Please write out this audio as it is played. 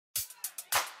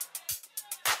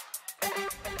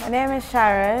My name is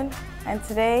Sharon, and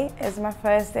today is my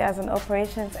first day as an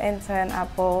operations intern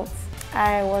at Bolt.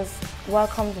 I was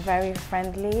welcomed very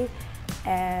friendly,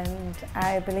 and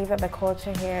I believe that the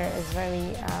culture here is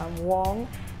very warm,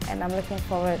 and I'm looking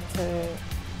forward to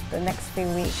the next few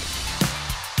weeks.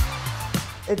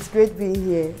 It's great being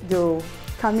here, though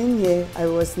coming here I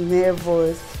was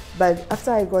nervous, but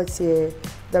after I got here,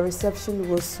 the reception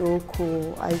was so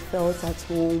cool. I felt at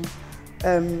home.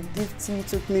 Gifty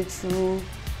took me through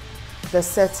the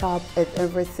setup and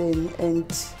everything,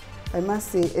 and I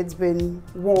must say it's been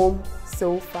warm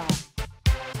so far.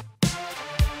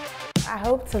 I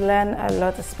hope to learn a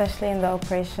lot, especially in the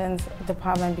operations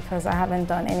department, because I haven't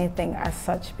done anything as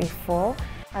such before.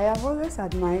 I have always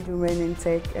admired women in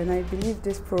tech, and I believe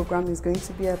this program is going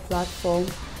to be a platform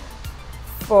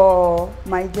for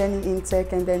my journey in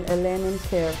tech and then a learning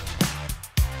curve.